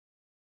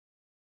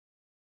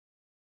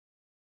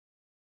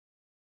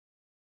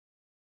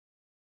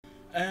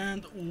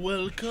And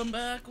welcome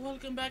back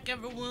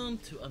everyone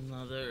to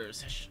another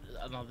session,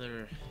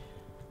 another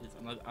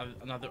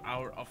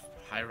hour of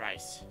high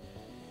rise.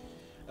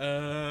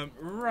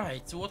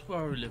 Right. So what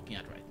were we looking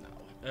at right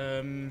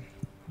now?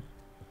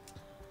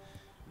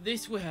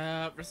 This we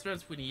have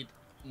restaurants. We need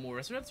more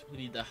restaurants. We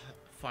need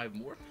 5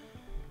 more.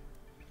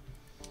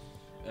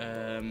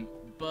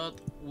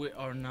 But we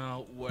are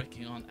now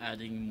working on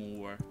adding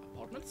more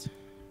apartments.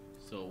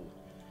 So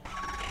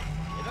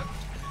yeah,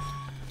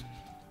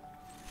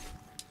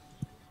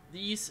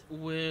 these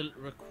will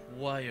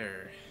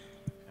require.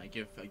 Thank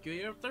you,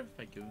 Erector.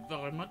 Thank you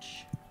very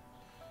much.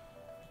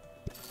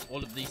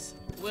 All of these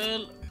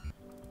will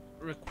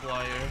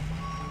require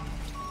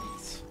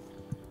these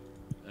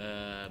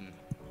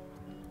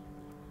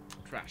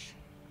trash.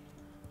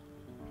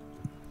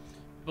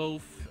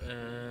 Both.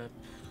 Damn it.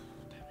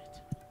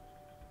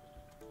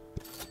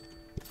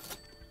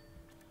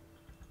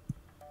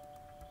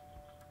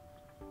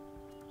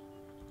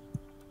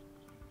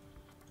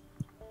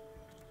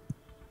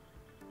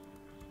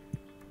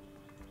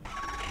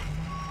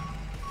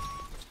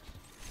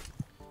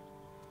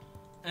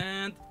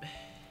 And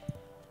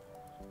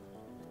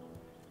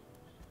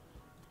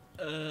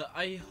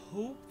I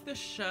hope the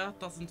chat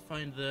doesn't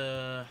find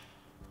the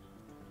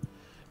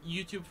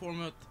YouTube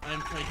format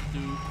I'm trying to do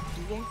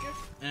too wonky.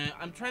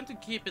 I'm trying to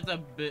keep it a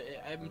bit.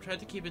 I'm trying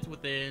to keep it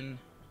within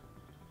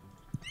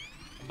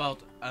about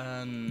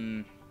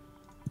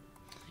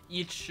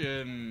each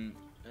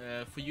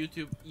for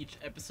YouTube each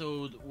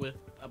episode with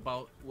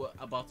about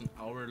an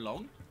hour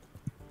long.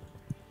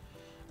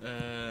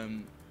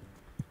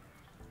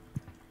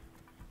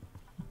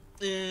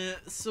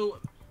 So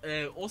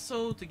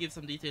also to give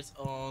some details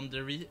on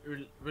the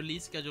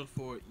release schedule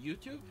for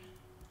YouTube,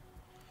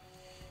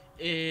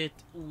 it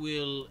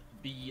will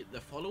be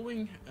the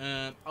following.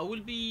 I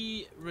will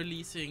be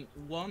releasing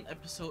 1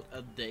 episode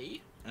a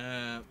day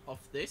of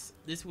this.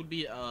 This will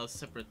be a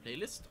separate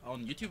playlist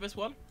on YouTube as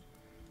well.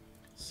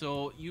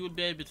 So you will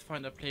be able to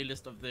find a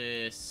playlist of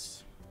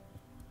this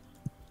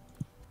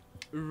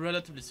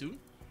relatively soon.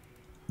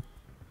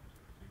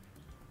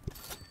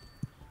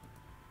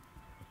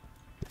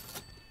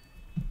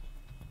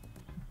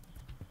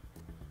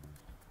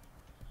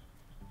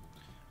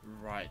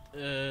 Right.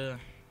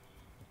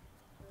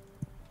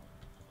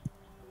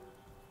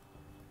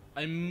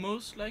 I'm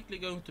most likely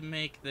going to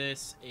make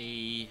this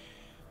a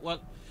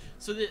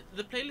so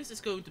the playlist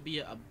is going to be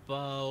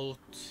about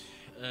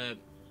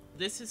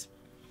this is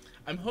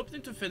I'm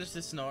hoping to finish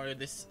this scenario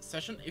this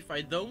session. If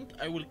I don't,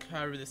 I will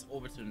carry this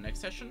over to the next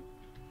session.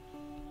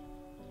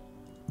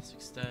 Let's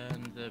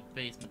extend the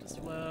basement as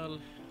well.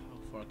 How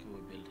far can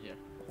we build here?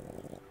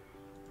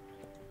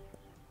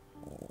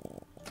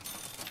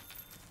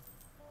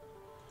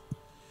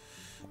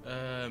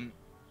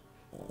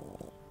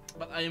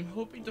 But I am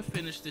hoping to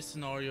finish this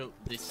scenario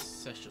this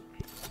session.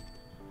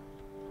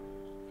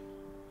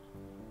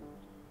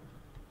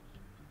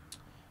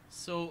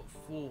 So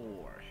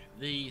for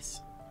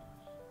these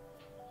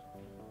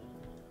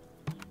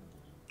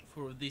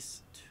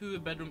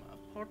 2-bedroom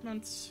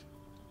apartments,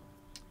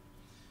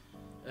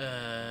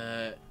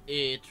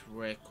 it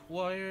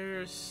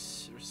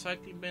requires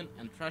recycling bin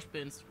and trash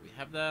bins. We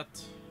have that.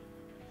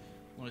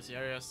 Noisy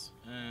areas.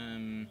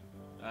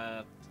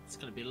 It's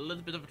gonna be a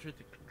little bit of a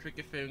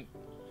tricky thing.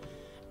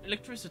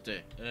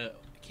 Electricity,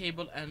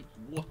 cable and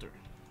water.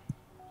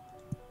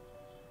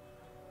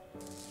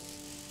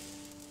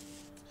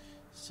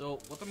 So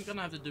what I'm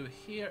gonna have to do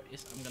here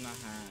is I'm gonna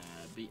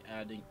be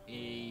adding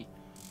a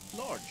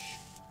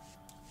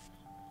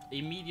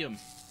medium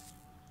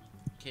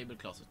cable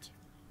closet.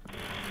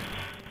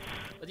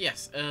 But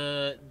yes,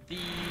 the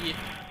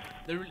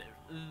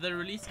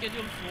release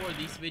schedule for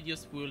these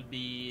videos will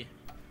be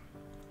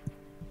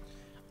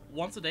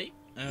once a day.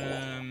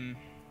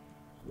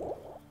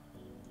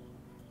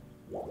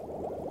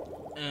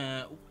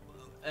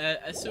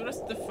 As soon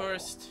as the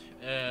first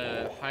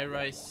high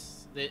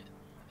rise,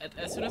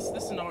 as soon as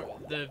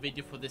the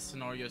video for this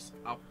scenario is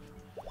up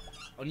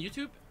on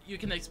YouTube, you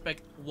can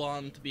expect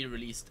one to be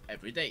released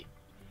every day.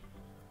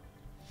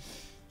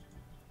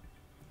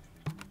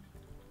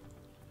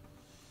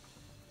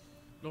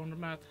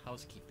 Laundromat,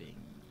 housekeeping,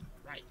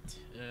 right?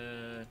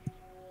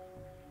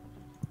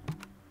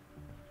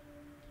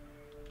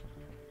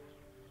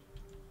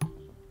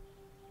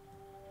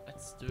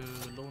 Let's do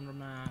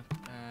laundromat,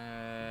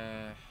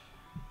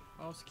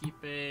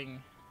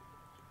 housekeeping.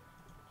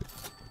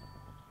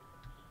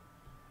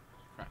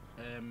 Crap.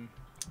 I'm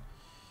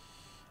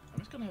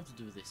just gonna have to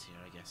do this here,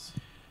 I guess.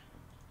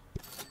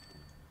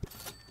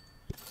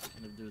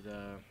 Gonna do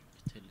the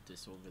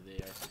utilities over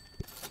there.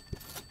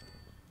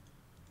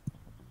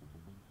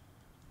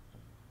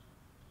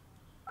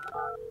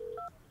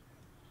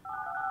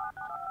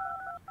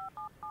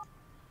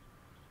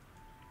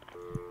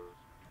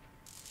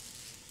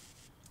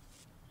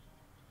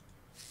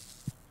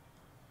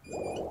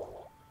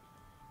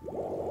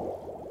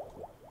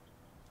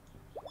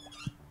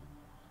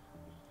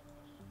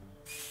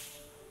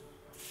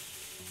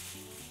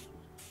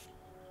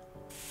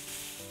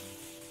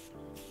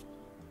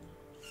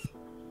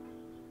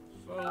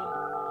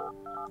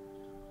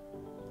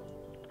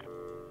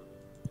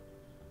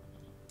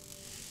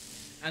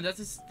 And that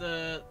is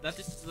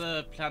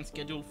the planned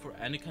schedule for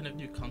any kind of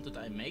new content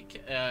I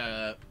make.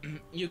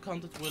 New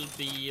content will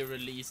be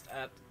released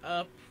at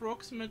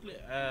approximately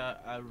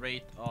a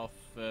rate of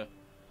 0%,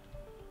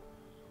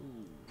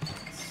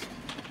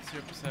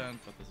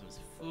 but this is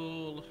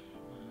full.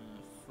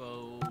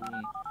 Phone.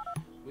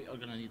 We are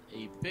gonna need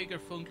a bigger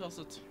phone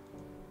closet.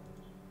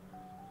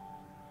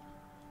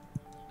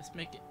 Let's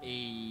make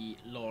a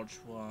large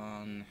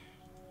one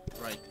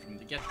right from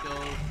the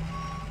get-go.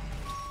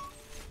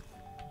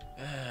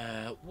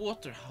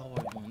 Water, how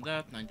are we on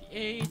that?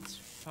 98.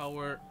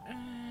 Power.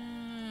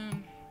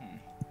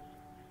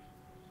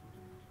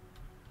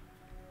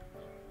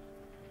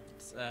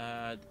 Let's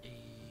add a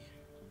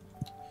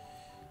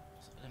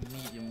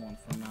medium one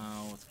for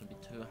now. It's gonna be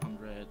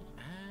 200,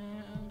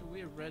 and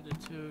we're ready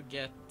to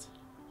get.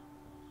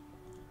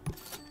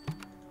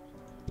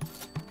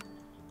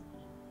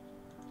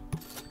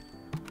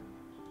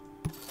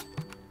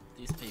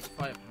 These pay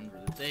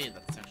 500 a day.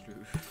 That's actually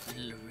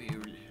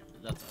really.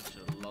 That's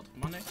actually a lot of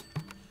money.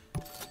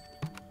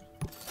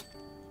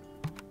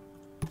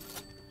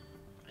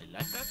 I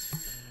like that.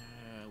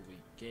 We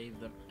gave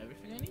them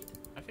everything I need,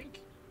 I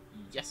think.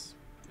 Yes,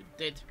 we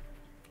did.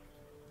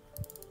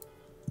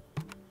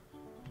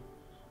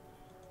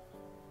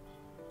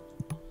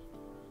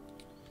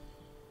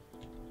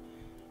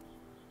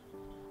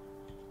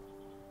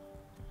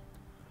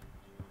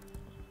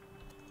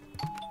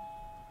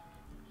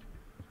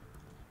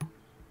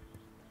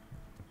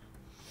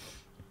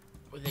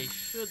 They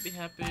should be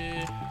happy.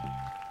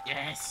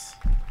 Yes!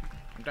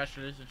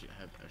 Congratulations, you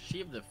have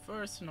achieved the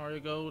first scenario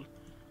goal,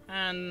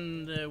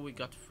 and we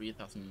got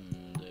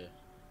 3,000.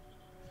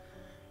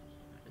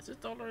 Is it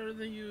dollar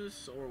they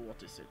use, or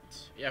what is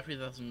it? Yeah,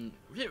 3,000.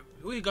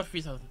 We got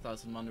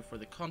 3,000 money for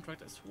the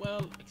contract as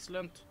well.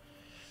 Excellent.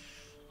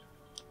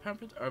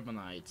 Pampered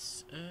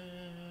Urbanites.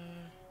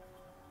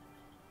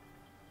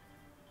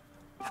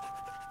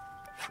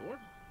 Sure.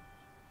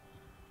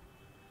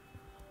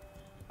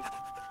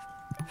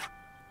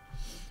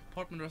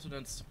 Apartment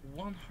residents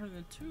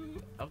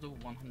 102 out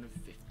of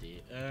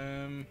 150.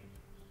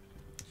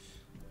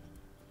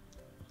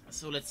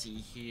 So let's see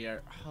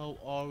here. How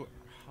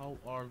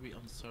are we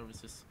on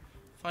services?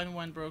 Fine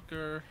wine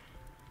broker.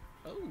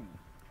 Oh,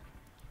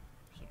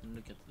 so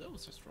look at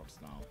those restaurants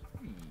now.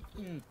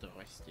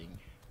 Interesting.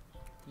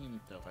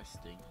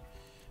 Interesting.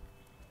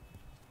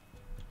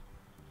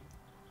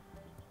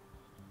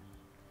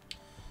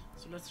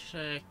 So let's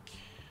check.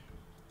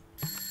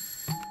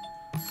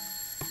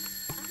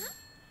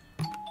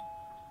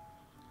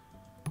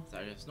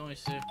 It's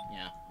noisy.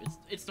 Yeah,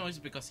 it's noisy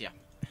because yeah.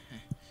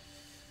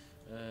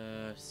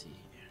 Let's see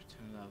here,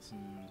 10,000.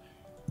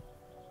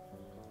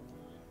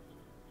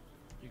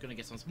 You're gonna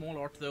get some small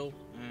art though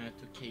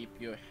to keep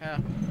you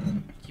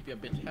a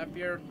bit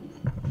happier.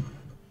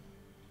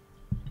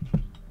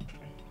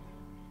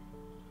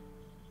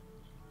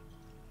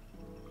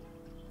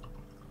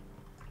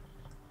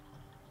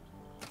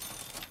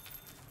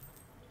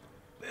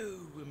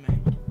 Boom!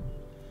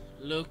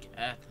 Look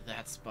at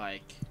that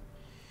spike.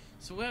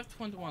 So we have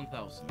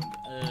 21,000.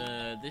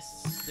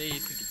 They think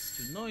it's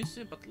too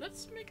noisy, but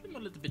let's make them a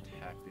little bit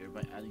happier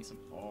by adding some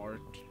art.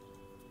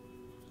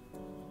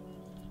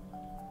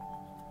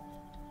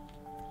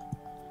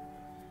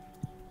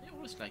 They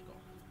always like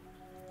art.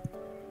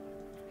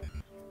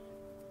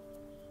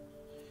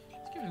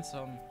 Let's give them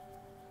some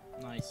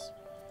nice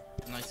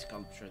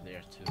sculpture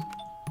there too.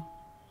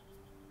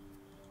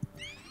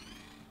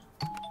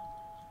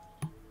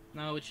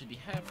 Now it should be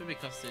happy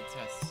because it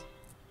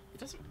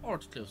has some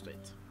art close to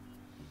it.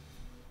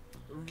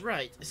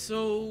 Right,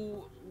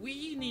 so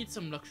we need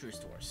some luxury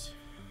stores.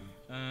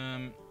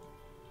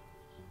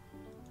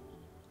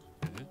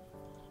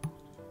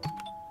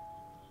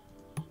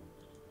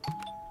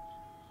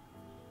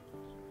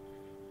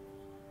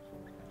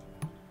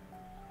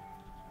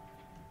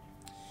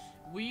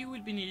 We will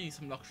be needing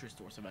some luxury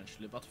stores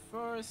eventually, but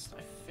first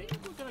I think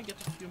we're gonna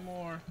get a few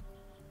more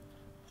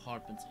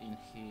apartments in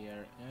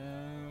here.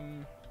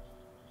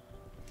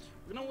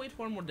 We're gonna wait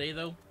one more day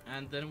though,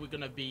 and then we're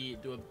gonna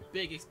do a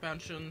big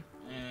expansion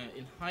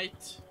in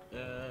height.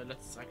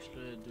 Let's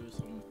actually do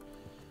some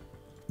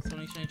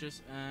zoning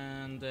changes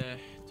and to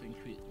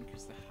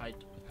increase the height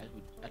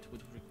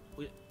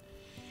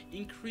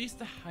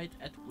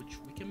at which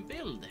we can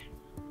build.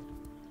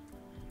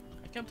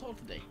 I can't talk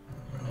today.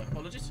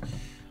 Apologies.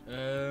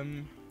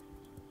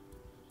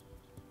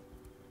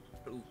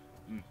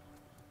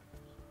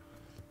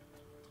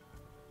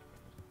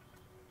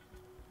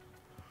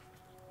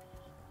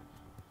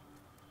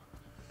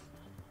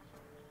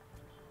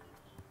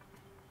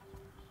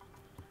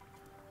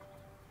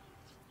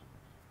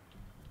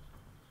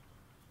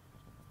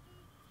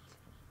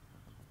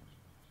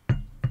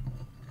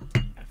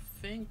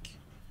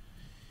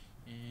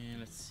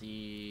 Let's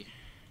see.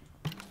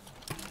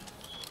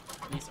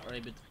 These are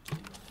able to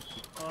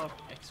keep up.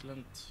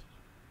 Excellent.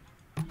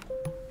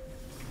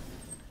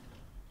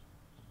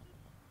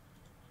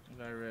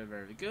 Very,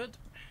 very good.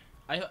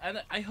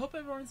 I hope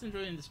everyone's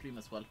enjoying the stream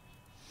as well.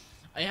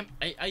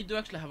 I do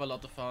actually have a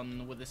lot of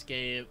fun with this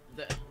game.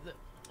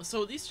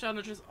 So these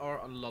challenges are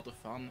a lot of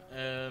fun.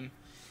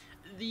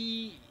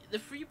 The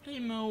free play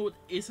mode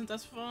isn't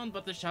as fun,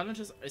 but the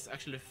challenges is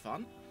actually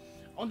fun.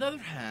 On the other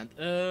hand,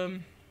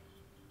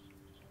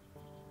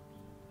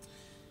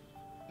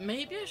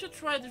 maybe I should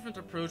try a different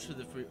approach to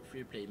the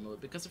free play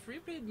mode, because the free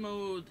play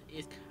mode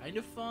is kind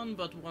of fun,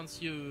 but once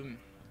you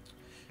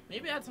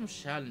maybe add some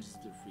challenges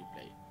to the free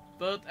play.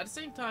 But at the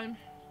same time,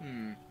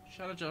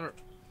 challenger.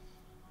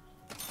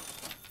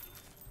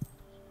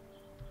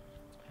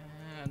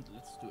 And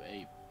let's do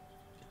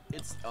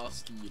it's a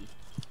steal.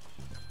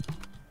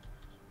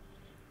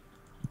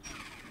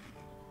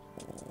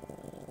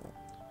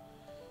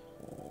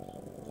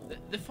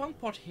 The fun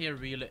part here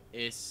really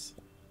is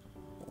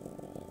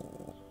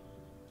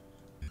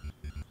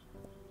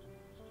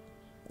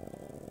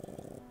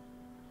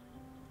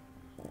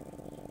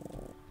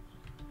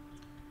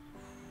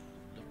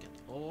look at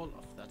all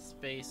of that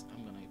space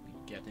I'm gonna be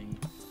getting.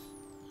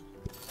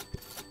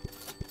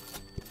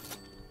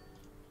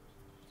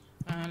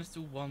 And let's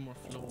do one more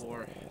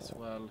floor as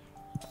well.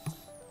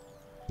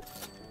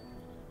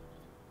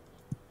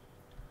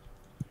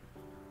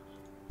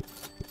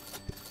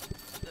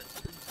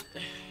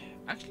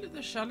 Actually,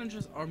 the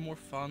challenges are more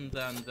fun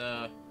than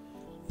the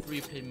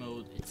free play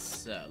mode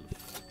itself.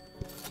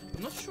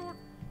 I'm not sure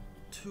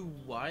to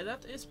why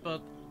that is,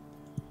 but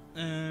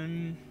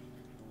the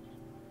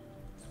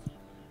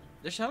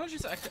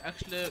challenges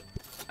actually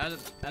add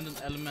an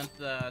element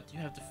that you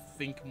have to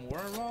think more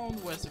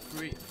around, whereas the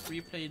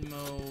free play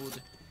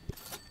mode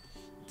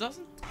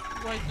doesn't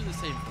quite do the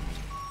same for me.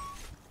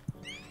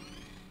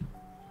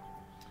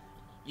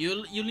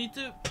 You'll need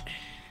to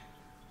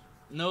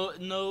no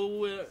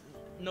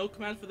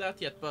command for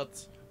that yet,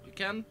 but you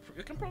can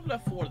probably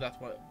afford that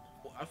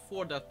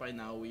by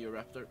now,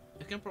 Raptor.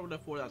 You can probably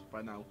afford that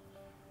by now.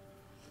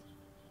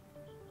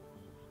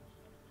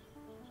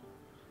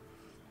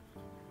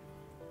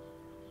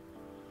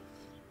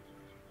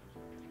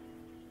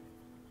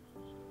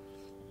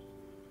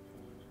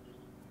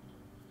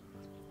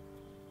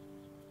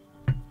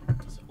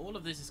 So all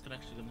of this is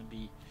actually gonna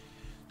be.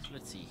 So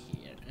let's see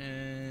here. I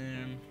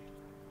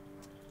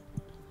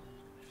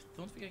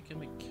don't think I can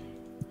make.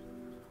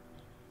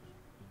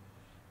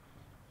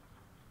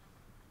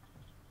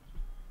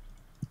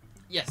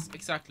 Yes,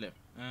 exactly.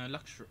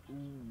 Luxury.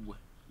 Ooh.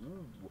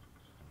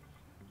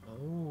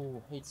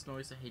 Oh, hates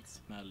noise, I hate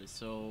smelly,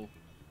 so.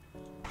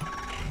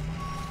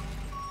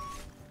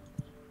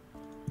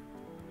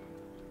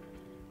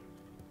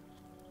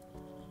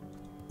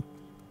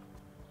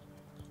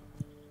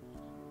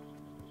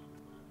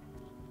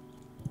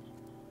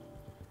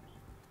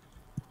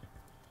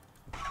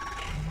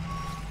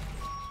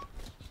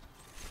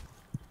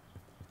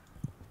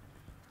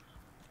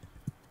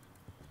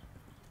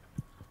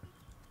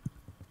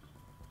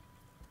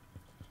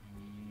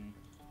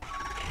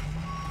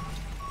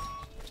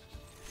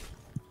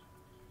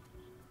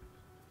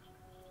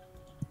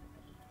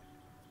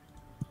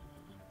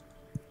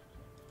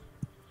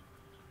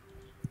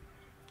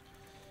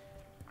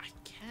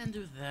 Can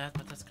do that,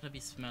 but that's gonna be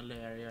smelly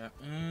area.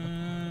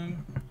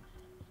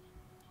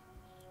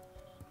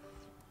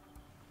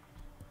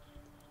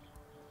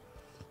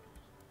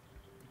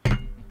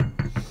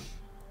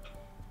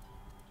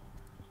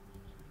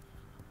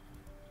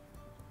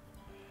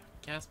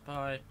 Gas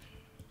pipe.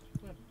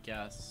 We have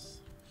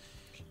gas.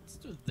 Let's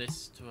do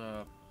this to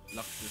a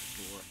luxury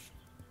store.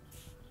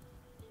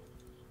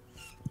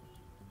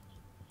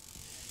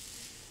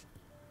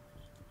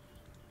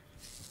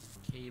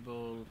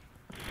 Cable.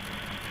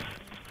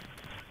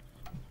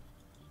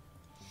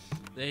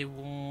 They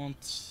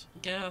want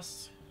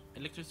gas,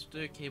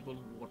 electricity, cable,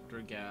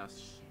 water,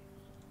 gas.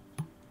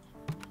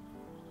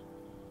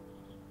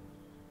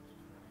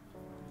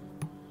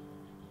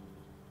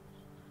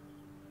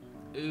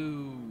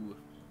 Ooh,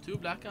 2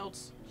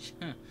 blackouts.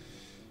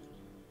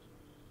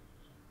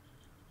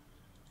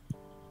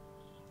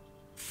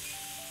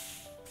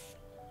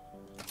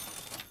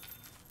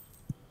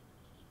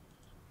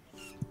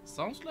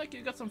 Sounds like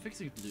you got some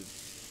fixing to do.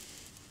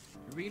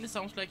 It really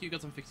sounds like you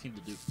got some fixing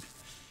to do.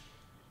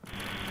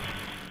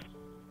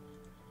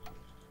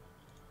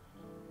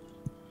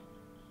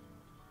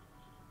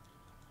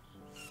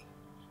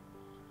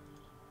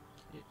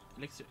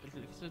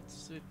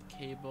 Electricity,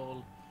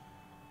 cable,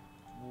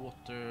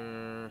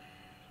 water.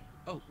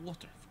 Oh,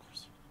 water, of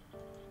course.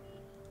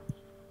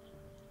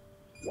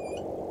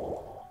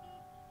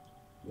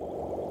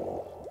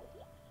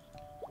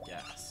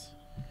 Gas.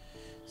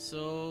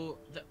 So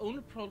the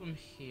only problem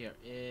here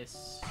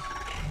is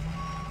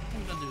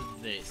I'm gonna do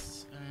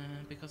this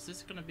because this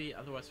is gonna be,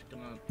 otherwise we're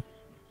gonna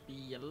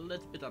be a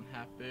little bit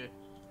unhappy,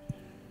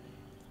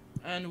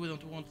 and we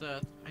don't want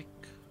that.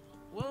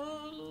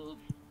 Well,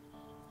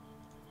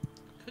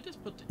 could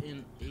just put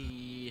in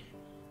a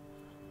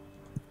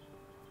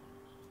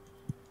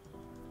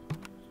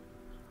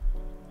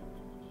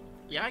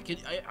yeah, I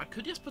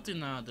could just put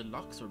in a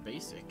deluxe or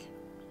basic.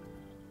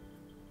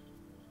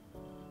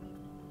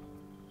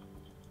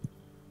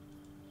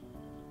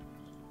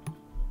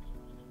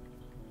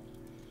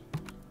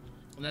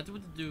 And that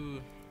would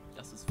do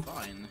just as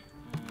fine.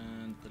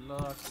 And the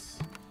Lux,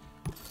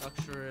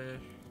 luxury,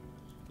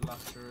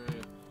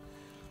 luxury,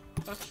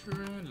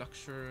 luxury,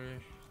 luxury.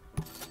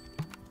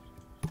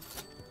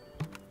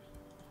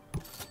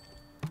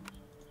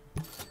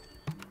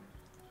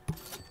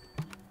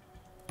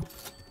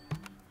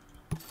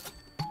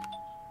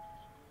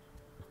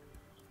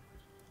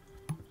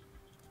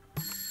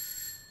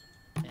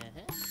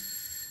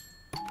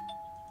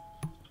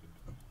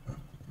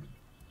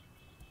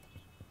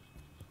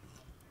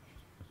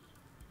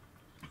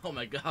 Oh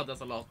my god,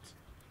 that's a lot.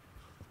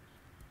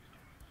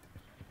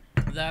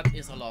 That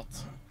is a lot.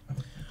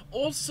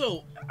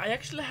 Also, I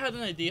actually had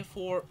an idea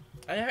for.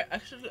 I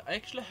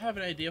actually have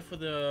an idea for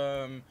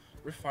the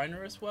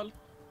refiner as well.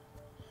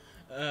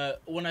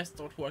 When I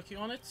start working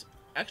on it.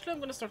 Actually, I'm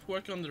gonna start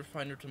working on the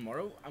refiner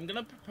tomorrow. I'm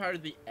gonna prepare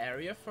the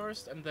area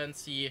first and then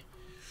see.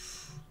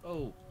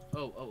 Oh.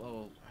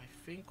 I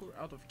think we're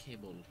out of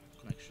cable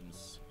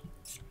connections.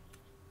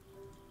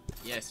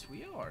 Yes,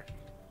 we are.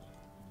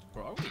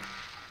 Or are we?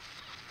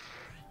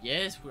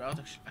 Yes, we're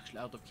actually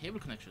out of cable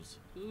connections.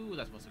 Ooh,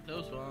 that was a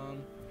close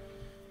one.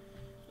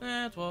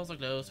 That was a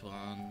close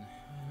one.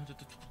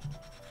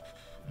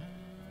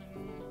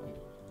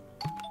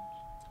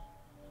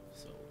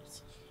 So let's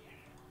see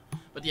here.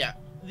 But yeah,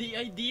 the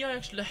idea I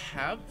actually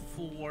have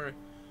for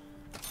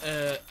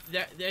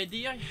the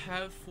idea I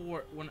have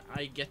for when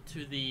I get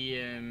to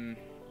the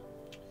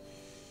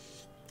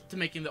to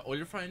making the oil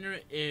refiner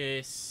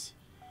is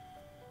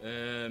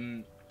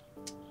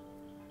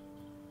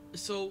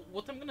so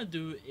what I'm gonna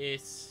do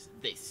is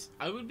this.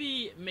 I will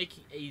be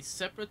making a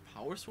separate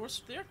power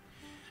source there,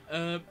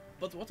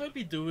 but what I'll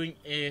be doing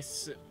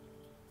is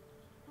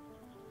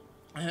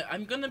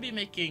I'm gonna be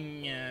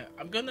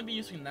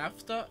using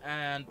naphtha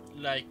and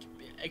like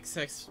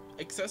excess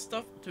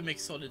stuff to make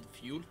solid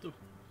fuel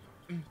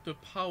to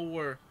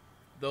power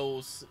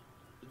those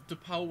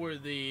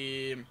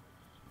the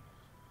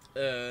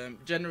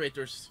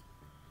generators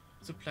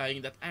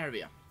supplying that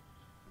area.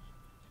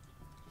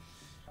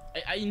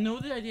 I know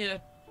the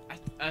idea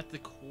at the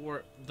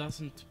core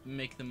doesn't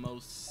make the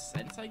most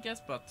sense, I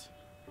guess, but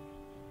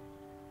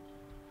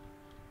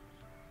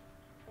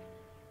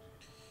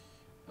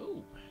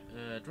oh,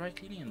 dry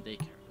cleaning and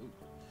daycare. Oh,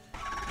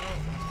 well,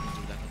 I'm gonna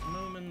do that at the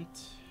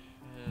moment.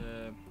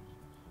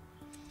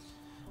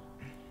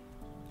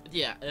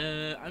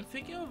 Yeah, I'm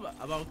thinking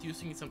about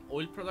using some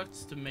oil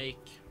products to make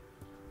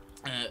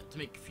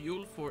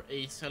fuel for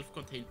a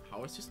self-contained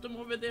power system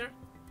over there.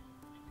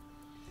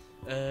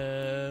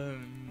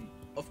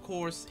 Of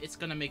course, it's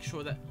gonna make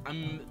sure that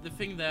the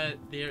thing that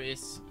there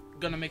is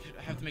gonna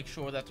have to make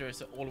sure that there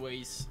is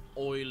always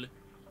oil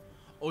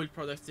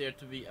products there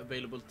to be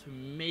available to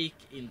make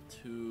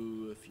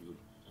into fuel.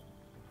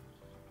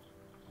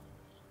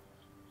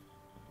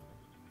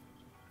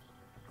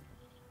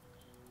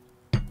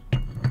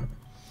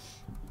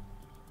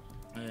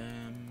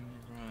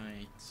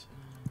 Right.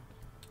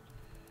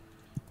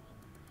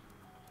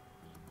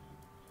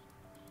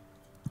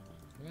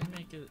 I'm gonna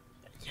make it.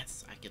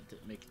 Yes, I can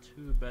make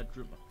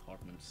 2-bedroom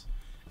apartments.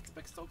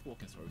 Expect dog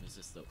walking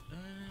services though.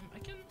 I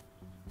can.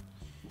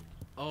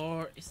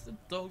 Or is the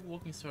dog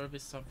walking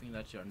service something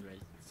that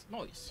generates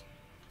noise?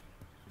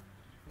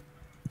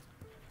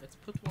 Let's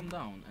put one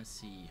down and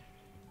see.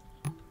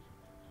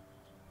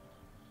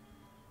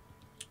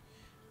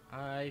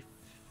 I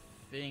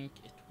think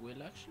it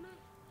will actually.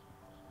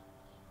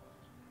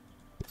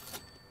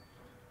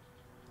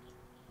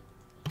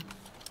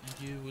 And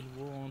you will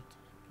want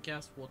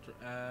gas, water,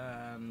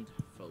 and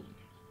phone.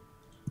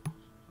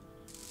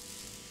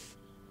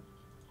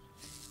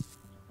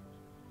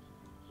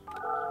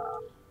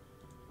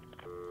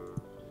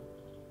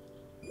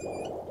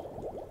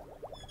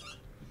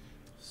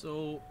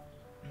 So,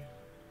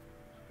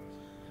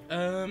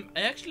 I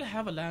actually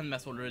have a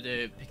landmass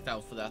already picked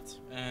out for that.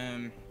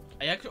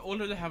 I actually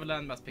already have a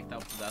landmass picked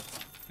out for that.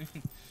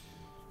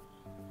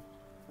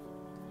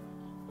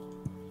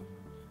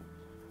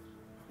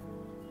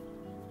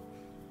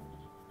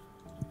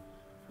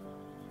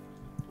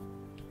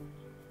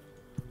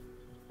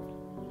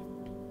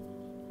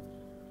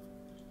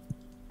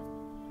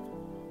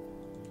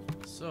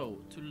 So,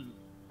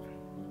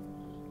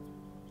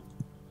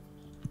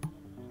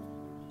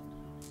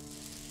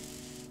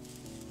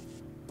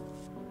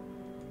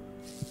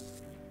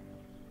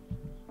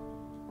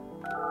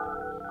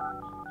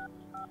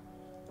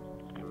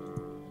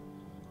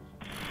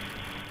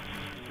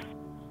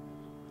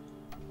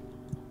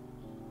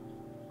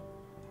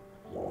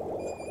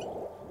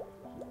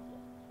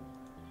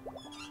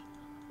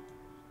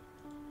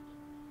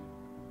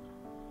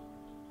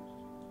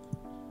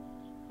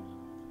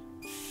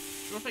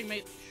 sure thing,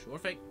 mate. Sure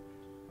thing.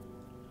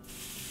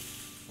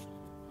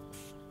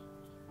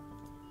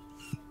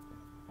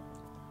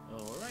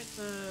 Alright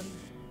then.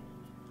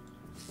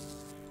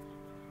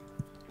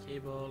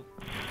 Cable.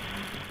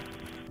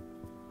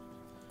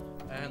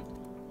 And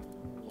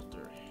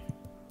water.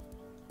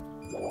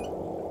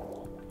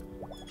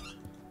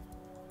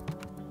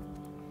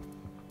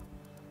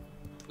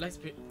 Light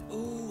speed.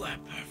 Oh,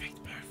 perfect.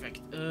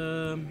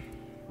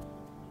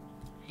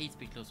 Hate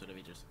speed close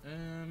elevators.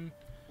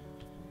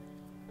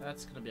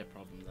 That's gonna be a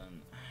problem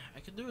then. I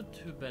could do a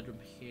 2-bedroom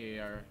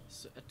here,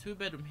 so a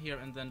 2-bedroom here,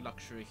 and then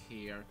luxury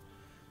here.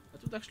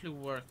 That would actually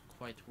work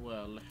quite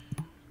well.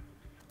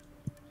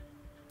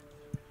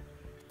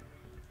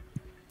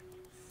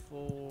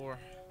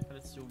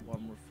 Let's do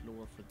one more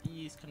floor for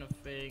these kind of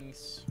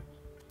things.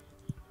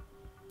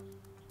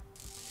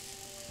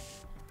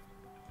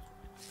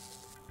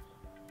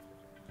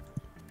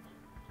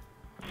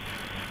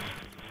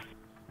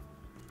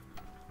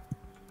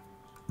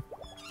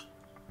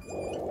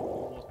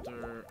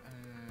 Water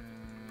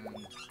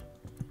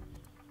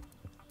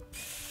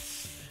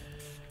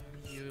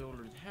and you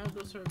already have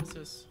those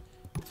services.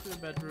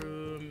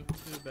 2-bedroom,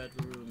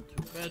 2-bedroom,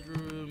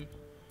 2-bedroom.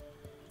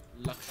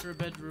 Luxury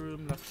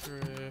bedroom,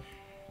 luxury.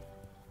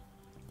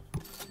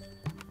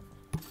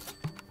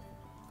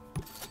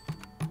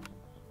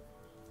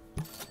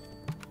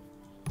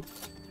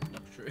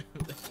 Luxury.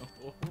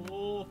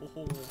 Oh.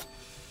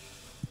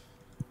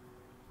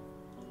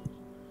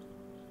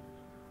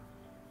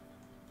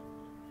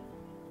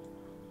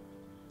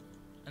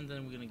 And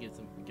then we're gonna give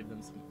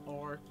them some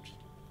art,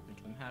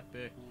 make them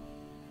happy.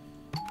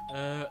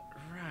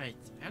 Right.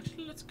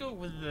 Actually, let's go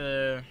with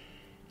the.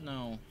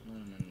 No.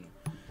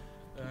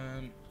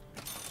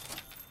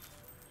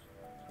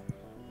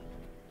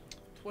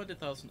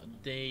 20,000 a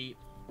day,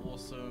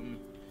 awesome.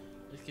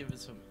 Let's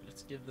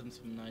give them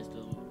some nice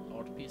little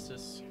art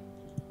pieces.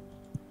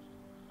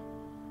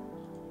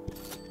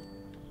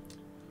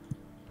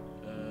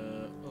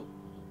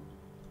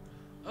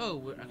 Oh,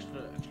 we're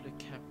actually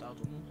capped out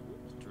on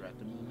water at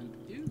the moment.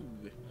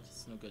 Ooh,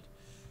 that's no good.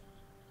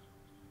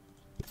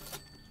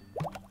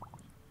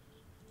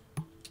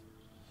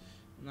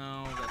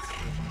 Now that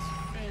situation is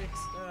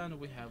fixed, and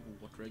we have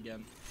water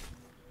again.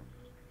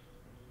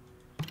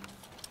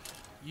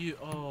 You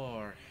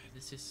are.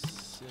 This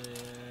is.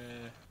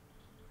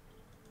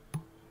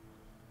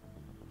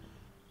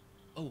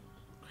 Oh,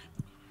 crap.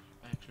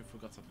 I actually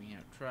forgot something here.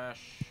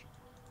 Trash.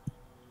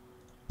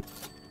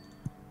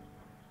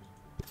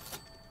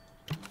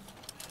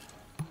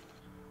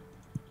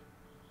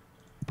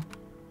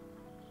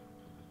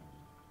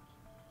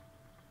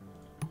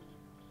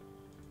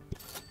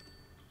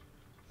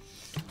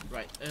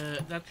 Right,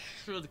 that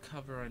should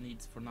cover our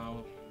needs for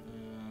now.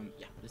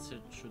 Yeah, this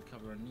should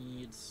cover our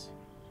needs.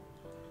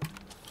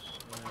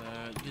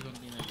 You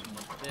don't need anything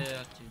like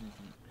that. You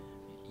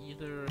need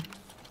either.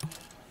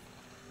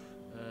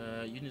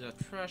 You need a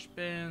trash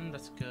bin.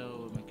 Let's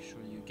go. Make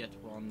sure you get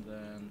one.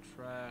 Then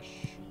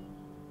trash.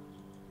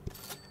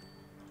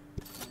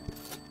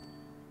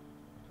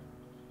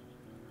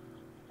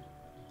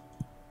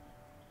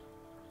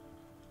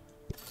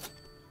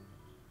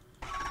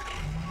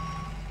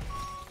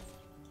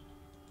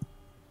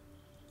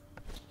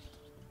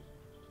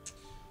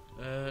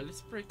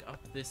 Let's break up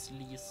this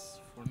lease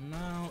for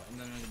now, and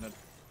then I'm gonna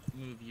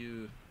move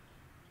you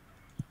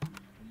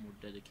more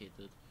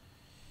dedicated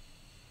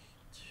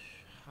to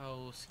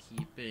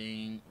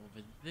housekeeping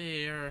over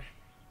there.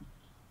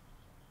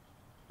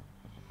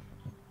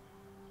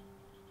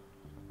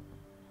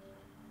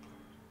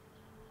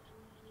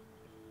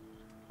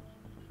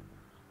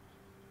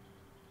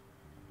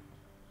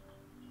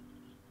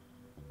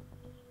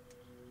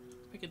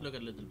 Make it look a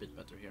little bit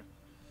better here.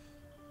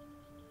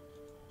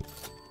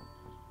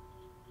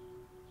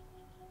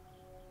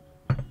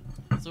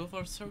 So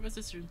far,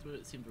 services seem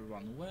to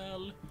run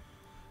well.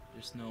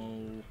 There's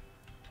no.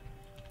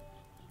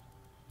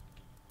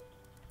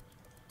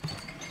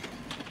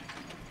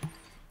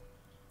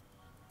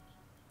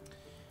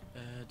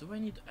 Do I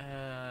need to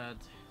add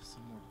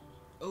some more?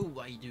 Oh,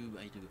 I do.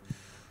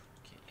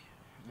 Okay.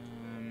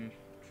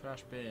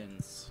 Trash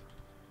bins.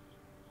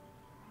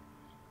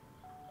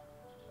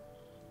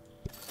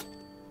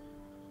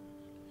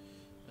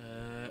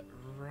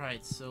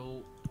 Right.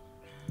 So.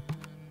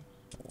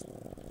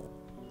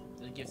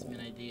 That gives me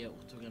an idea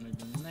what we're gonna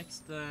do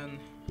next then.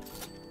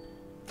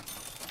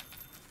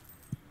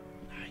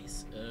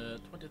 Nice.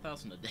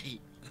 20,000 a day.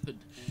 Good.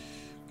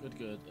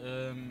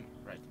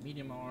 Right,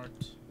 medium art.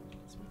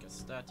 Let's make a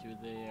statue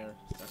there.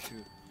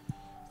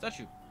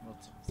 Statue.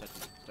 Not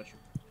statue.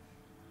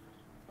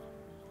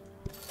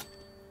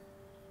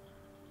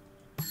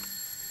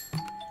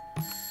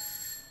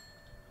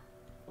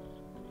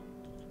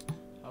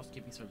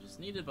 Housekeeping services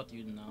needed, but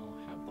you now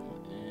have them.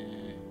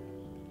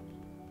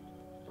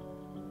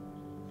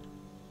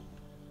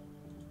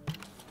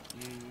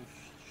 You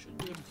should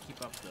be able to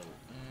keep up though.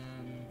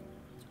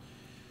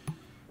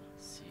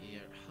 Let's see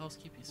here.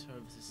 Housekeeping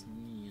services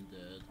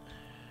needed.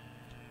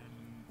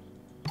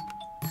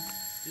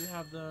 Do you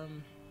have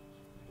them?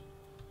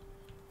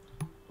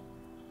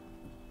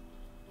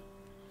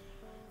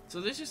 So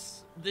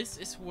this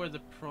is where the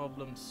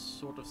problems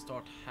sort of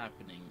start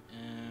happening.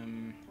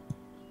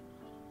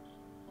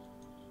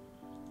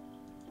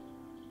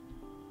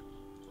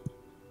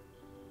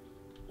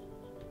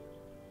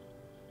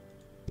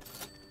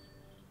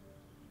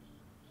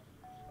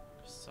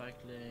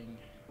 Recycling.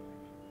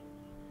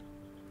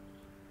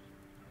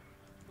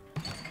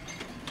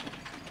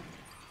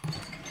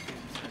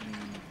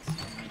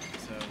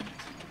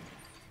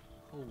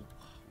 Oh,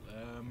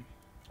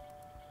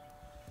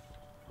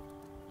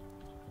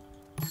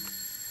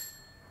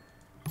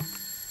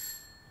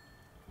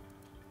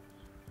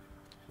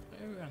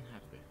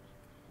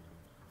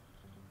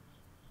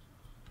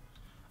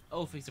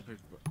 Oh, things are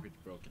pretty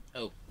broken.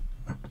 Oh.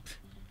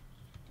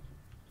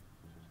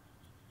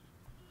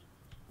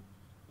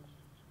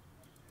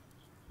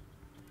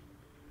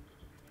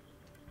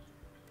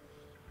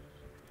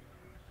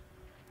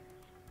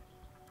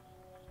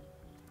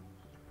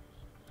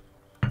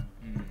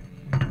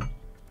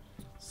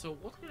 So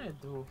what can I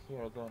do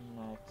here then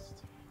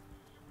next?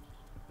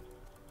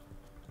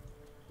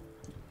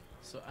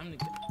 So I'm gonna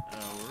get,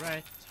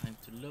 alright, time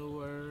to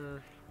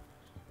lower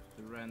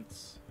the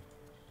rents.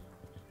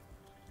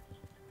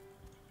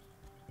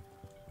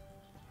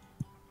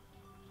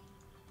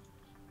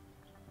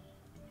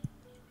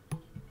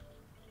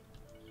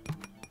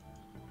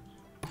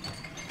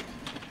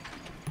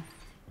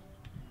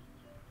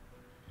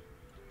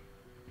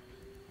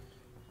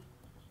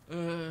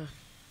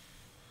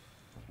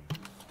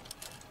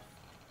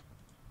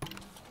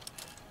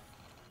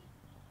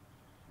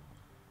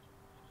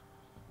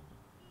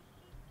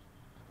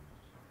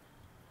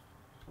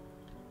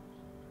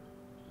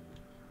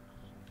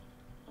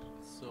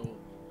 So,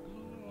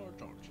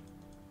 George.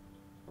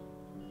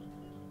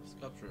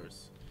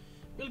 Sculptures.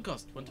 Will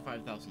cost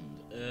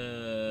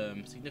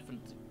 25,000.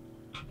 Significant.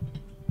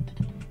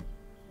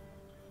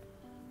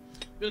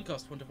 Will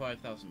cost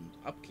 25,000.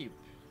 Upkeep.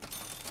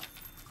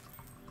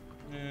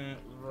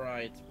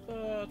 Right,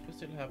 but we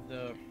still have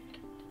the.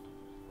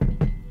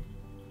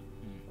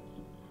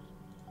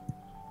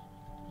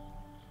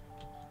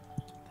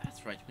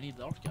 That's right. We need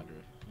the art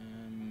gallery.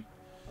 Can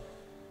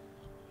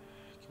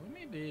we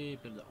maybe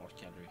build the art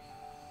gallery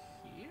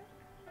here?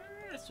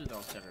 Let's do the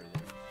art gallery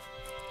there.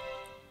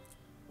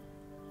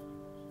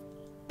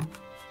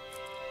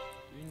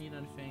 Do we need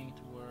anything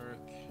to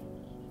work?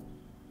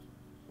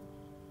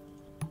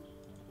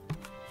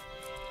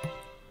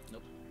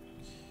 Nope.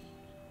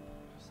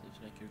 Seems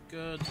like you're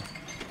good.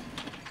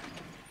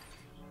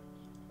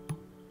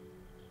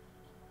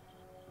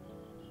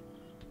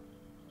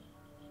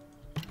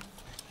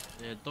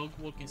 The dog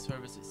walking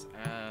service is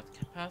at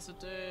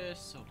capacity,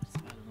 so let's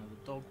add another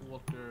dog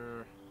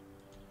walker.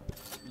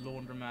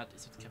 Laundromat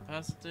is at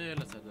capacity,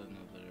 let's add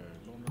another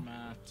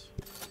laundromat.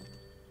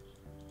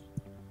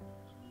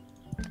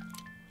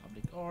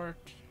 Public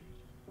art.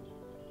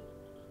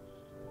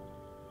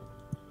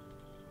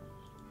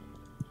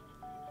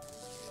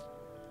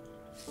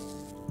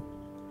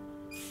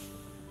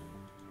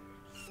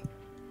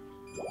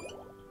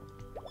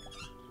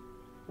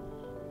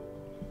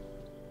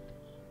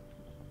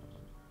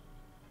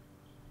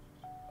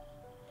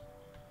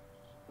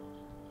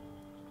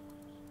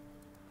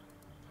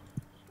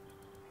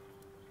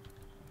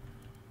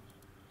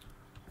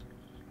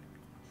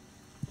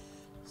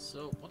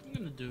 So what I'm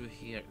gonna do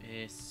here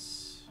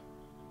is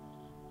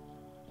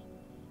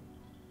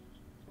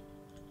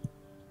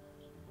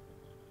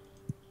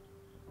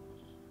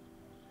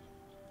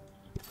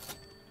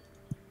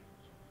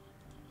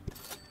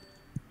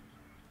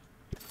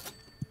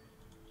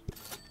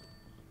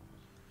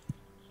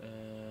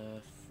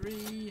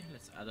free.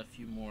 Let's add a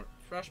few more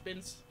trash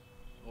bins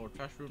or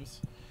trash rooms.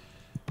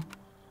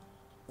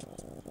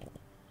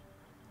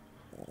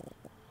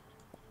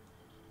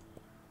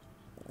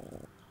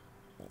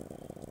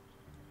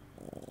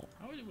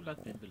 Will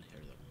that be built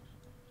here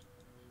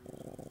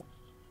though?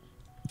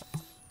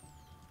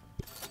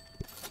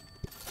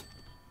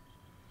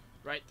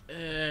 Right,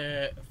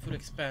 full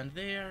expand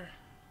there.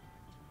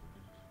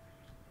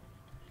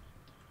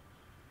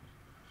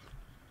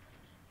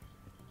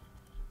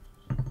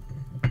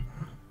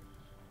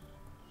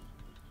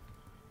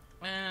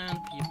 And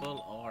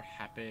people are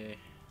happy.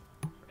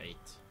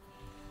 Right.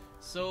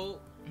 So,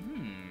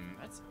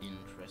 that's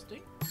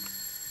interesting.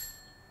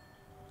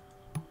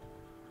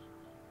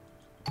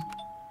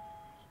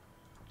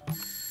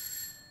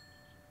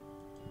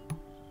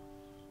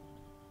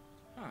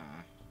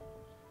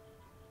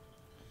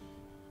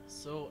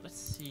 So let's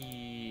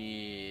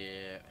see,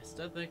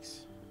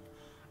 aesthetics.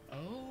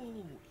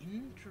 Oh,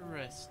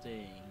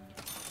 interesting.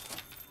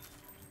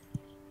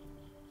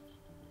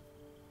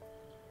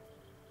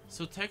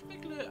 So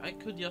technically I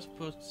could just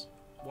put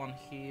one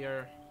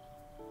here,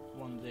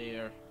 one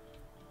there,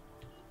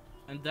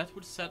 and that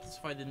would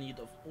satisfy the need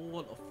of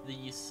all of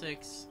these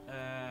 6,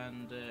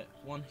 and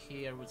one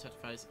here would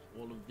satisfy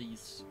all of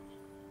these.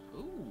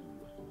 Ooh,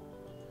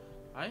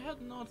 I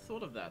had not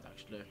thought of that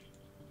actually.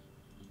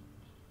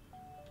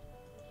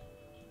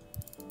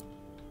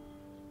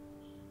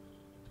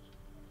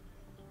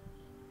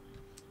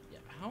 Yeah,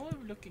 how are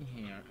we looking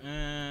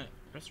here?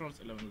 Restaurants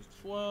 11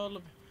 to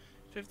 12,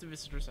 50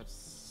 visitors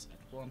at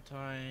one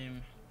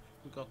time.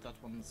 We got that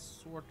one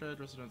sorted.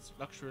 Residents,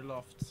 luxury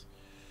lofts.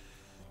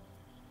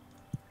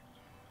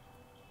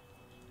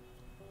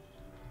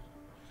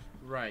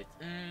 Right.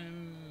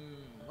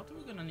 What are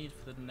we gonna need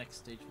for the next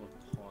stage of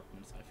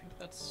apartments? I think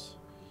that's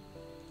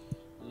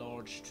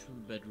large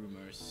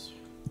 2-bedroomers.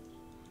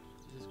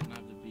 This is gonna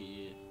have to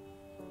be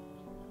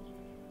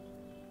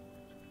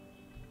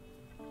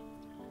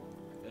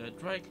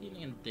dry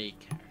cleaning and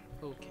daycare.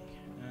 Okay.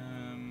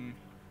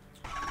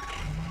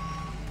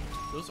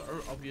 Those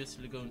are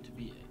obviously going to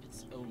be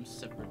its own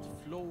separate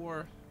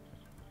floor.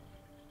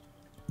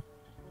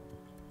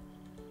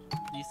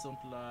 These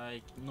don't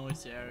like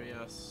noisy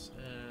areas.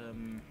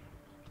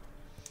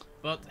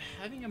 But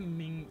having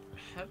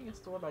a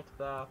store like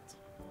that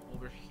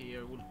over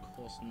here will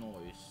cause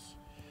noise.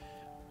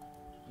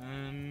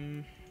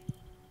 I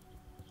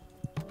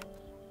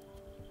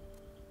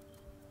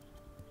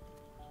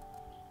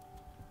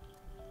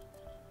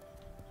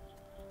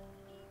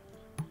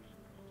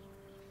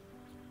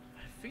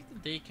think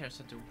the daycare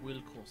center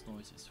will cause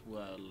noise as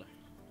well.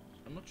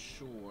 I'm not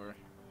sure.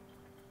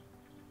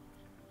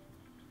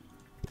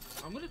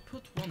 I'm gonna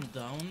put one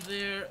down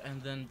there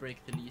and then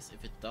break the lease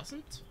if it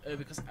doesn't,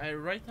 because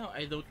right now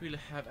I don't really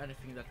have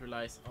anything that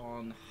relies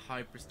on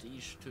high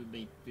prestige to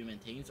be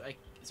maintained,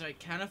 so I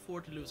can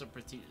afford to lose a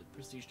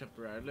prestige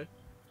temporarily.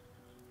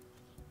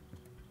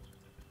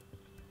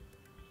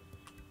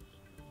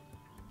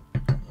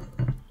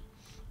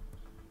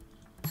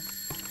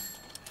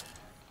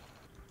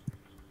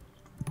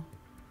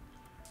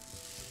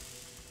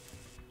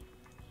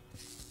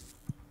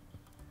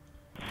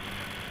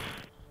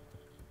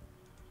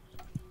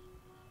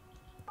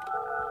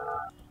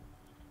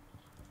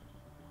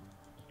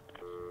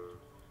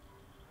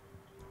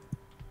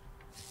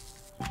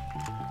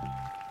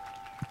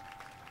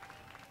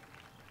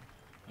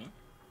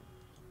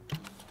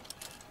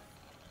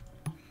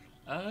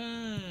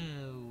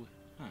 Oh,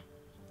 huh.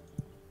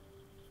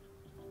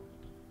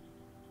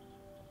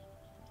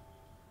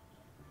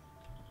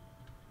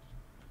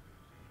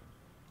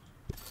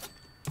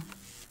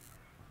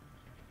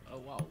 Oh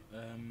wow.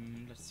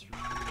 Let's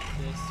remove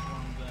this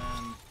one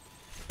then.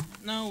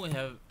 Now we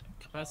have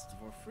capacity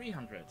for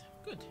 300.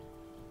 Good.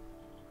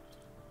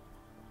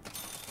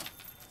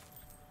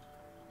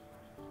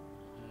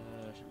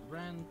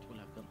 Rent will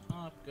have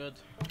gone up. Good.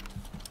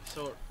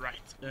 So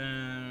right.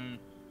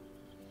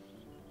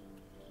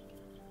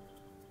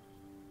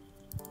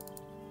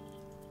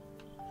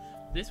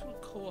 This will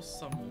cause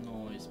some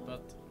noise,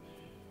 but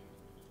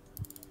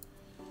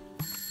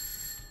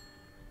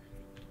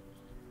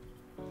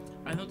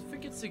I don't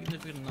think it's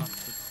significant enough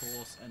to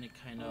cause any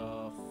kind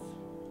of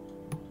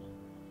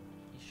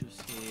issues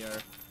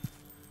here.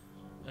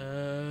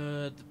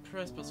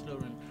 Depressed but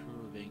slower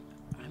improving.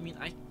 I mean,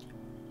 I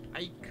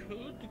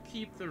could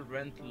keep the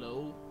rent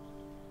low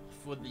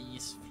for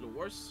these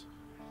floors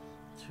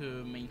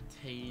to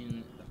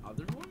maintain the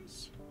other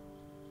ones.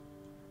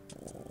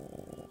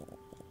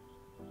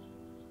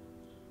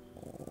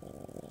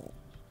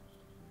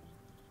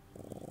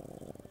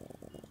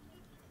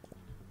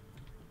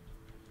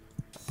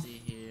 Let's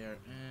see.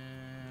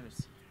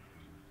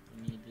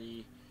 We need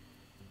the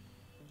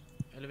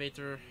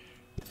elevator.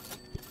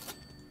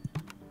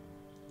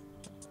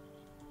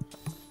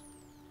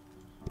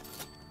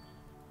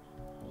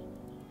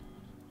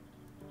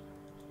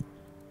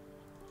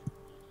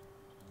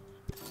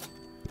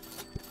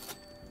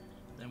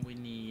 Then we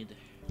need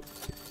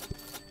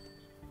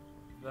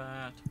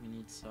that. We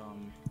need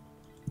some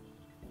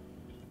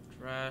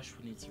trash.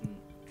 We need some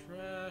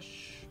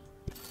trash.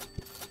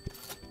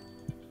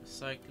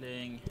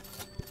 Recycling.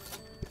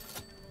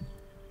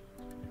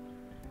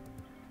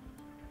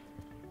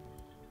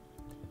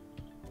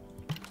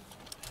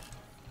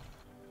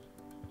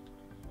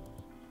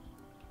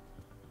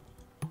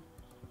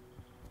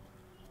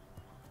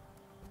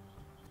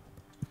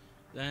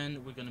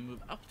 Then we're gonna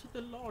move up to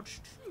the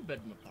large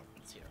 2-bedroom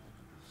apartments here.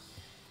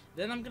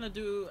 Then I think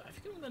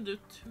I'm gonna do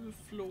 2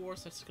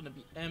 floors that's gonna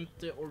be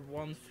empty, or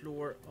 1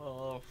 floor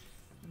of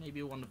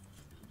maybe one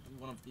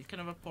of these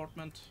kind of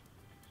apartment.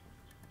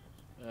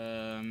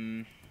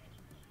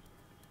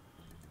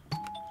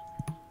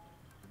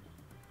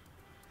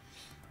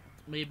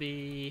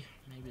 Maybe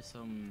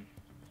some.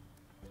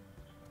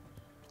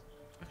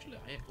 Actually,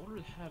 I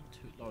already have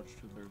 2 large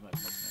 2-bedroom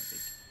apartments. I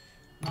think.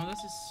 No,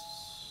 this is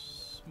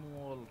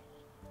small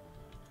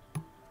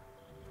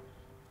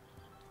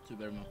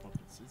 2-bedroom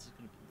apartments.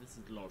 This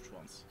is the large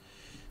ones.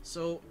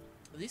 So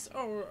these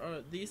are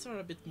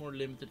a bit more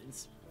limited in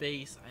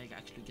space I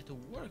actually get to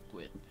work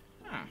with.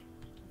 Huh.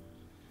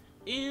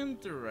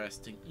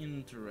 Interesting.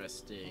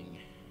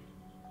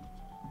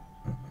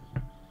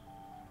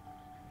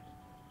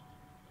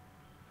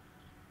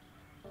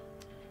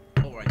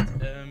 All right.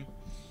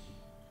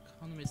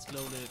 Economy is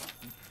slowly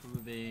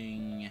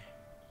improving.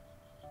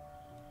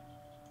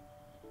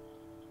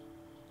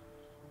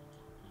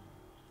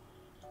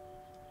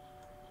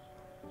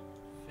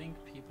 I think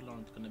people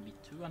aren't gonna be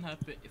too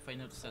unhappy if I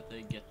notice that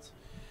they get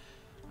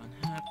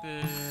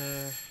unhappy.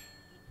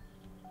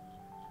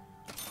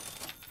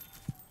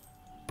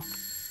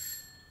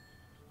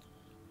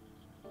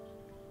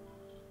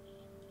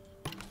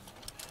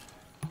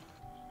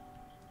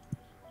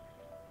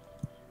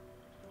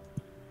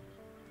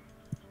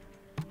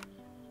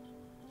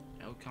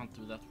 Can't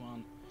do that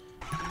one.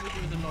 Can we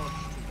do the large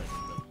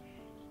 2-bedroom?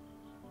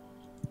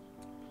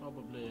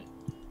 Probably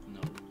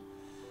no.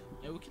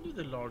 Yeah, we can do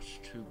the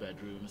large 2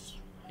 bedrooms.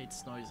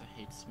 Hates noise, I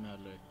hate smell.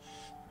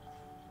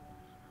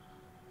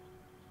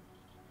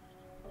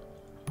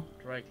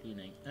 Dry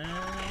cleaning. We'll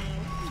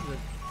do the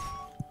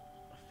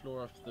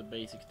floor of the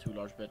basic 2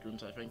 large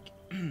bedrooms, I think.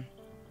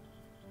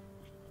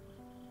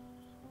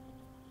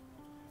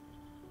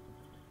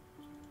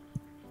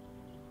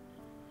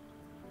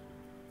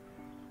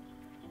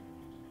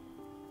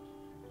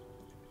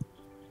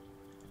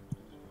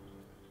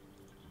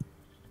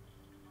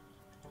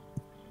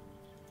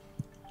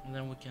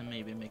 then we can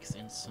maybe mix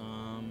in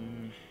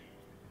some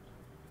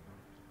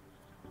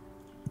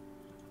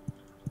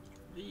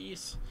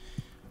these.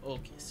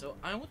 Okay, so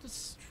I want to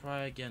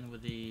try again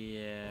with the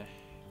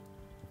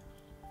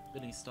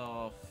building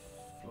staff,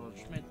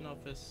 large maintenance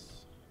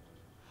office.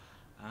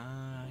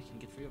 I can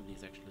get 3 of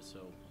these actually, so.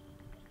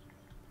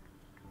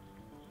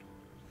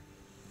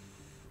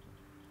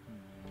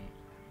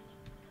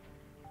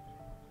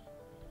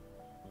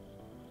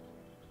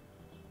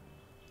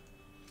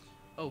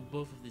 Oh,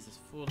 both of these is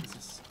full. This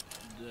is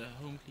the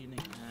home cleaning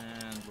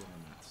and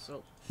laundromat.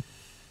 So,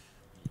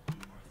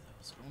 more of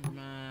those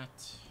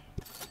laundromat.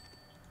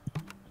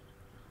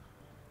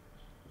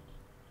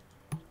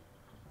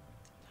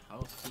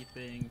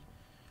 Housekeeping.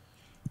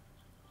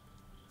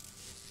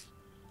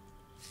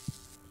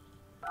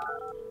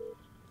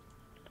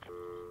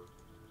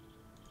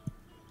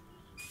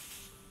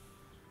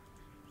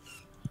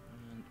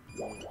 And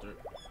water.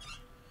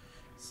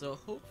 So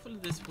hopefully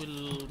this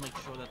will make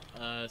sure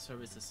that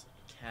services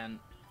can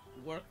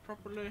work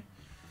properly.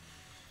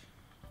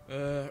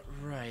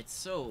 Right,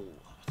 so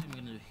what am I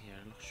gonna do here?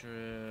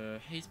 Luxury,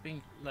 hates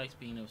being, likes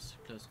being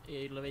close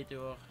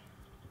elevator.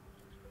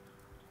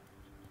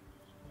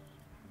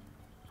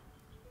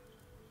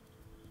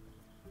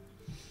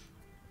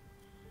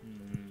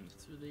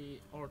 Let's do the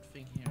art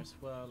thing here as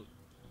well.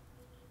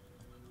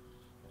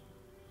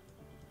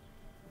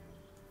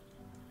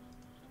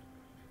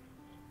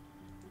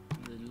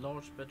 The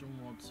large bedroom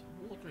wants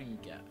water and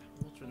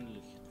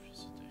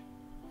electricity.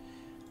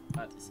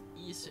 That is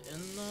easy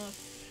enough.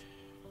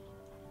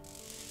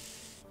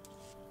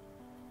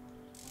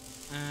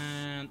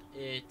 And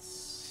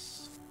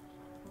it's...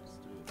 let's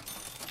do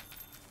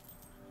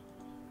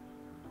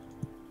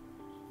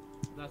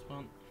that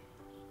one.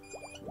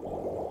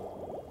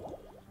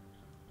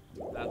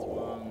 That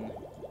one.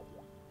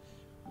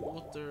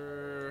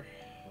 Water.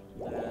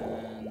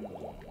 Then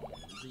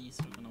these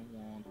are gonna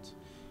want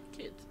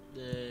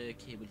the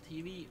cable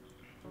TV.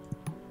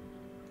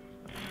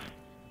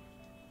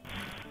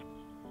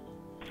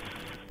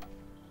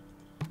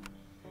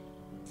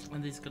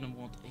 And this is gonna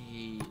want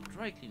a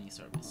dry cleaning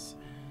services.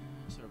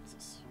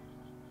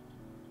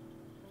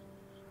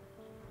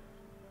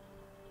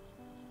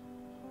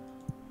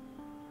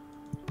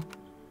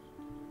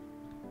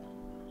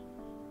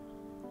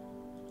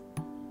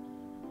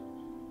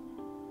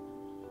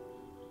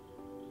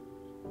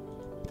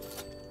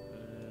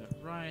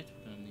 Right,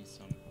 we're gonna need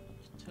some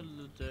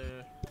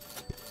utility.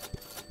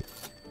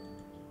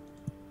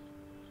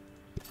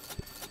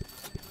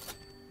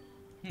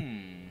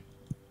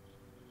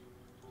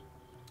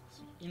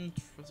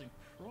 Interesting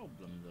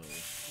problem though.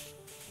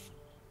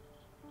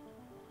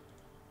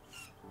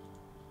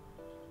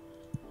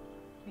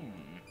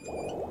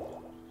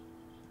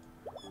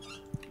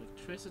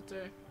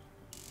 Electricity.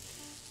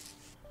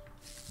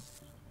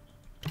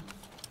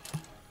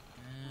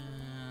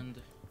 And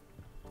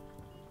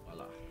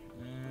voila.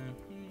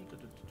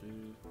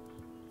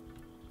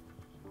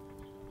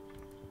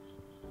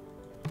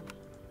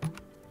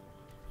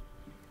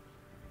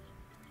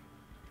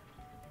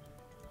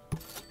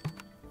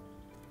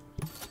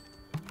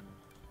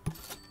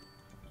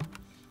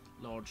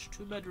 Large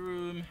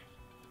 2-bedroom.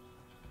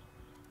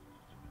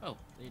 Oh,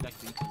 they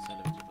like being close to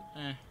elevator,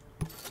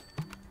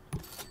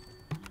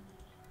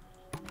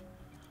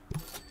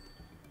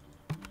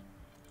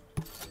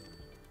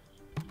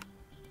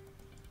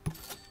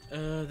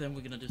 but then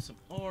we're gonna do some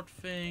art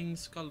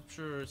things,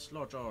 sculptures,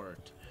 large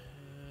art.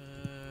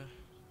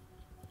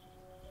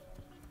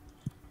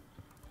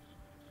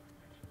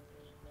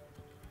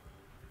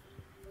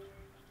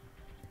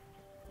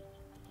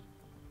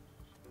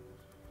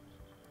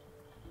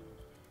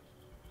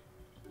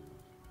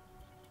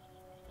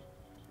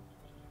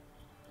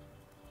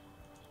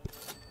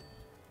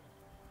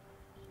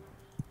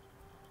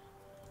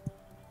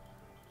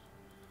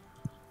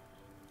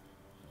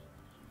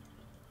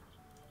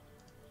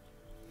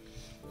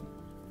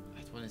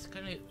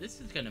 This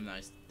is kind of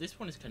nice. This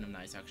one is kind of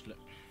nice actually.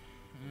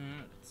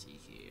 Let's see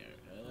here.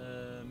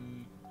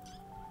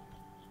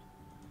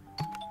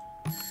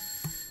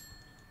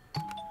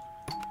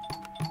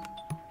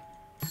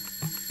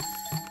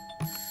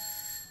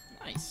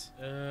 Nice.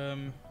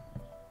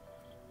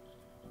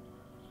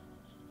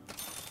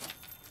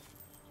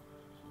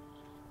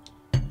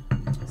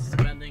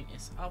 Spending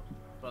is up,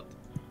 but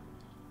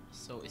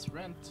so is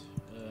rent.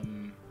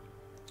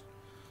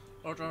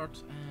 Large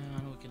art,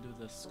 and we can do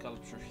the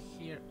sculpture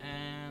here,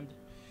 and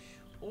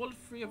all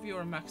 3 of you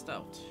are maxed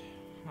out.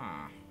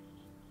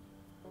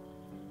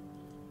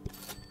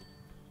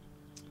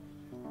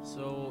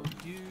 So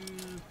you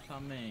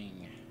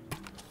plumbing.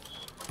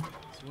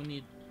 So we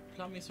need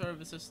plumbing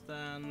services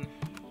then.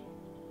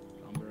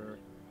 Plumber.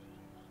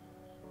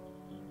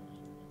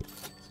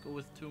 Let's go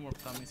with 2 more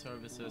plumbing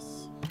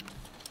services.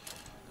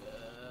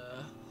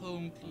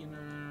 Home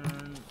cleaner.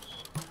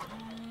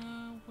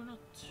 We're not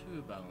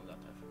too bad on that,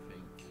 I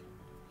think.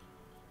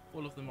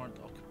 All of them aren't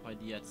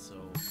occupied yet, so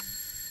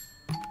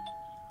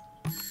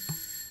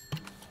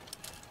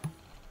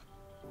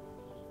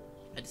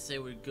I'd say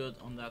we're good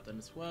on that end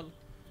as well.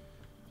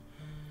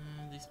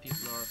 These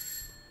people are.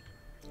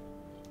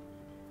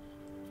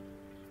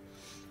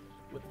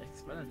 With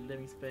expanded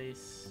living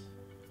space.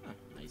 Ah,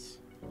 nice.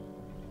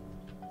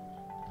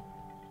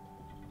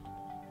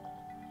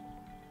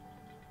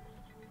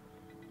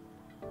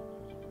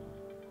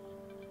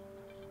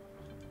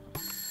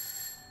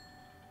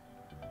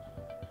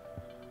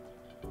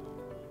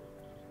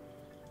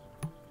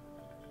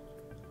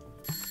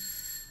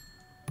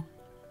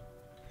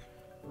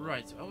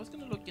 Right, so I was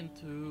gonna look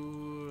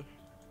into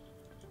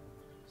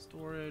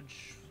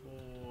storage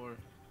for.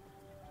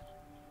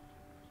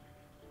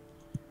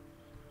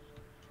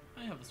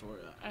 I have a store.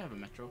 I have a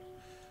metro,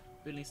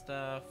 building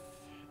staff.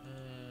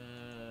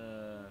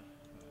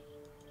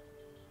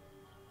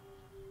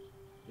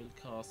 Build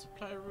cast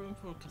supply room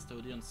for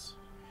custodians.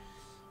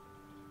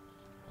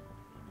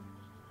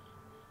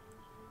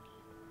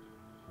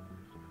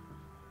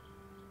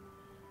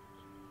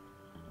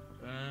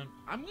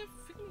 I'm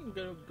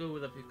gonna go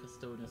with a few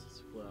custodians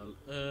as well.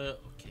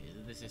 Okay,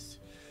 this is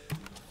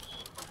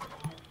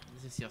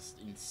just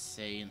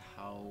insane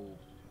how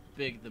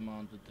big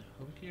demand that the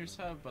home cleaners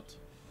have, but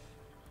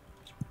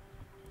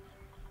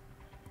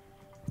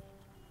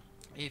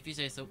if you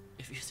say so,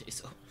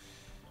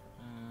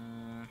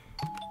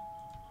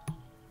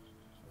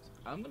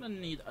 I'm gonna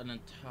need an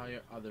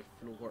entire other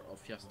floor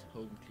of just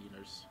home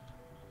cleaners.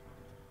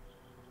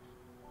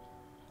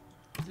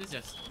 This is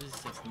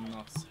just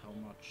nuts how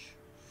much.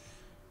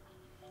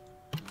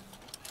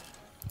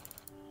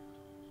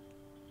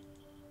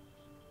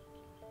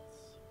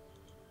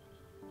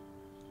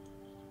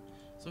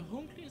 So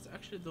home cleaners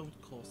actually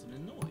don't cause any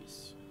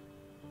noise.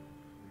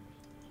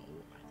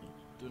 Oh, I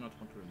do not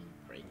want to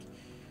break.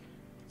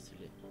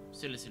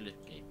 Silly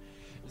game.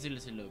 Silly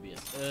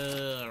OBS.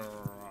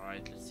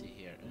 Right, let's see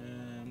here.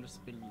 Let's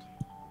build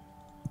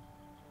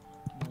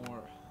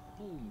more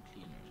home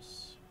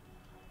cleaners.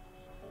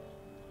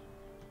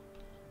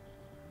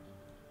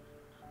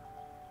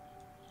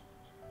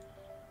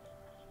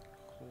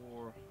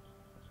 Core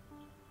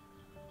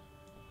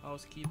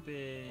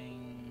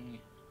housekeeping.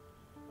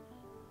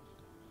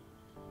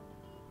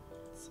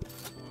 1,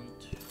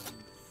 2,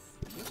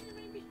 3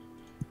 maybe?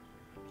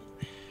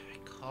 I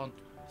can't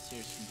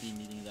seriously be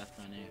needing that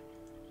many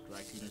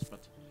dry cleaners,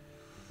 but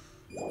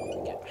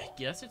I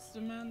guess it's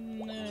the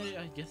man.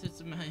 I guess it's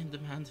the man in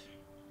demand.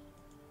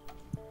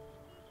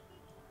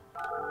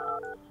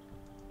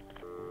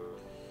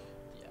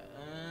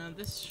 Yeah,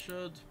 this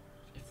should.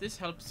 If this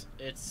helps,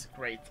 it's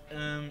great.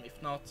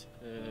 If not,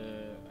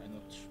 I'm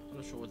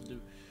not sure what to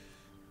do.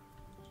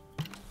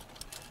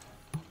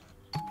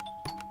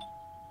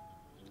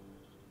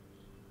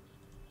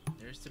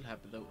 They're still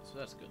happy though, so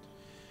that's good.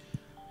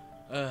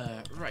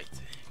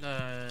 Right.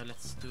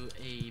 Let's do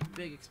a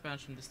big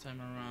expansion this time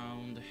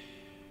around.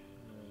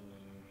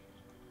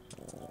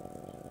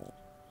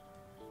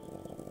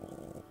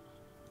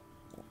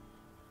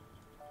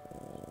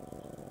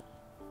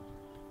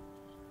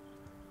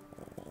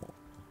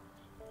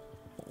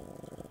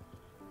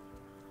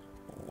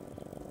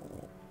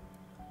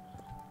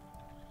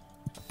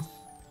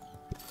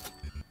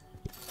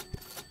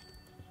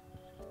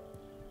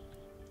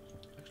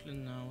 Actually,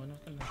 no, we're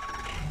not gonna.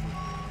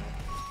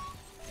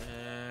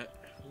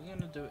 We're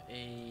gonna do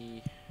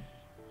a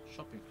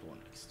shopping floor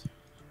next.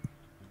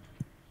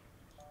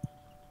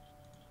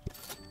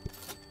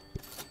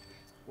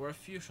 Or a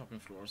few shopping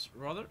floors,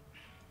 rather.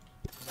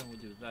 Then we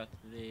do that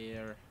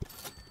there.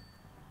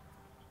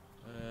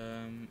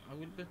 I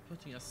will be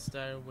putting a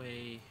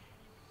stairway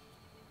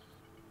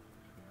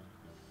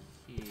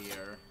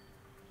here.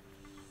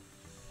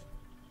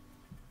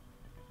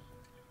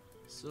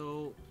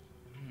 So,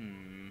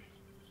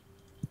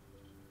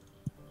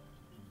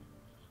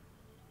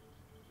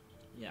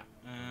 yeah.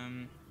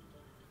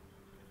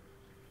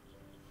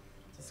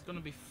 This is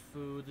gonna be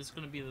food. This is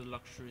gonna be the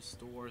luxury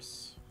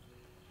stores.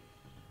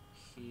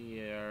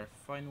 Here,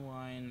 fine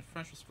wine,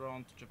 French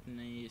restaurant,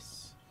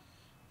 Japanese,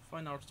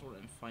 fine art store,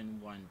 and fine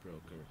wine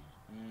broker.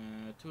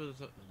 Two of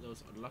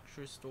those are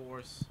luxury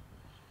stores.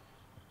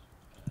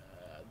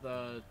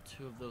 The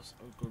two of those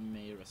are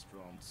gourmet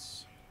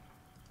restaurants.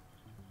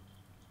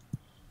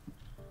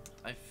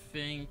 I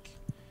think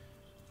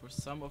for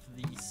some of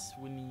these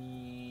we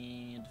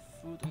need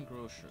food and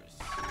groceries.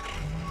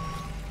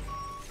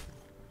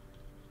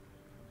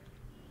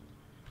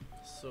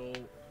 So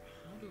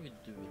how do we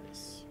do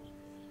this?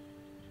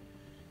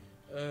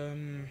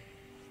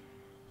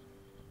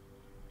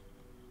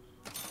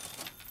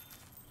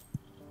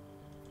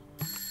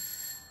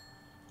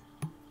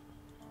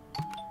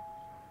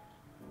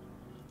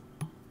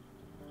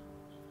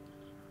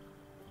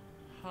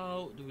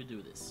 How do we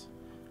do this?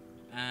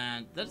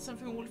 And that's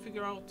something we'll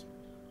figure out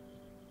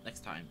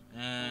next time.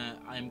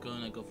 I'm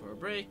gonna go for a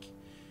break.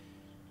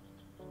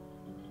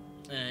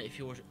 If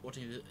you're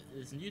watching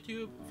this on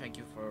YouTube, thank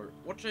you for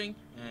watching.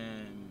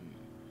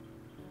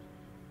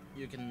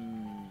 You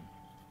can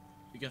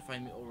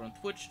find me over on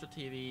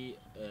twitch.tv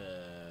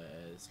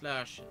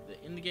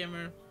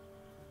 /TheIndieGamer,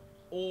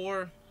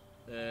 or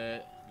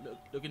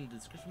look in the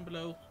description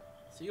below.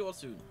 See you all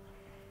soon.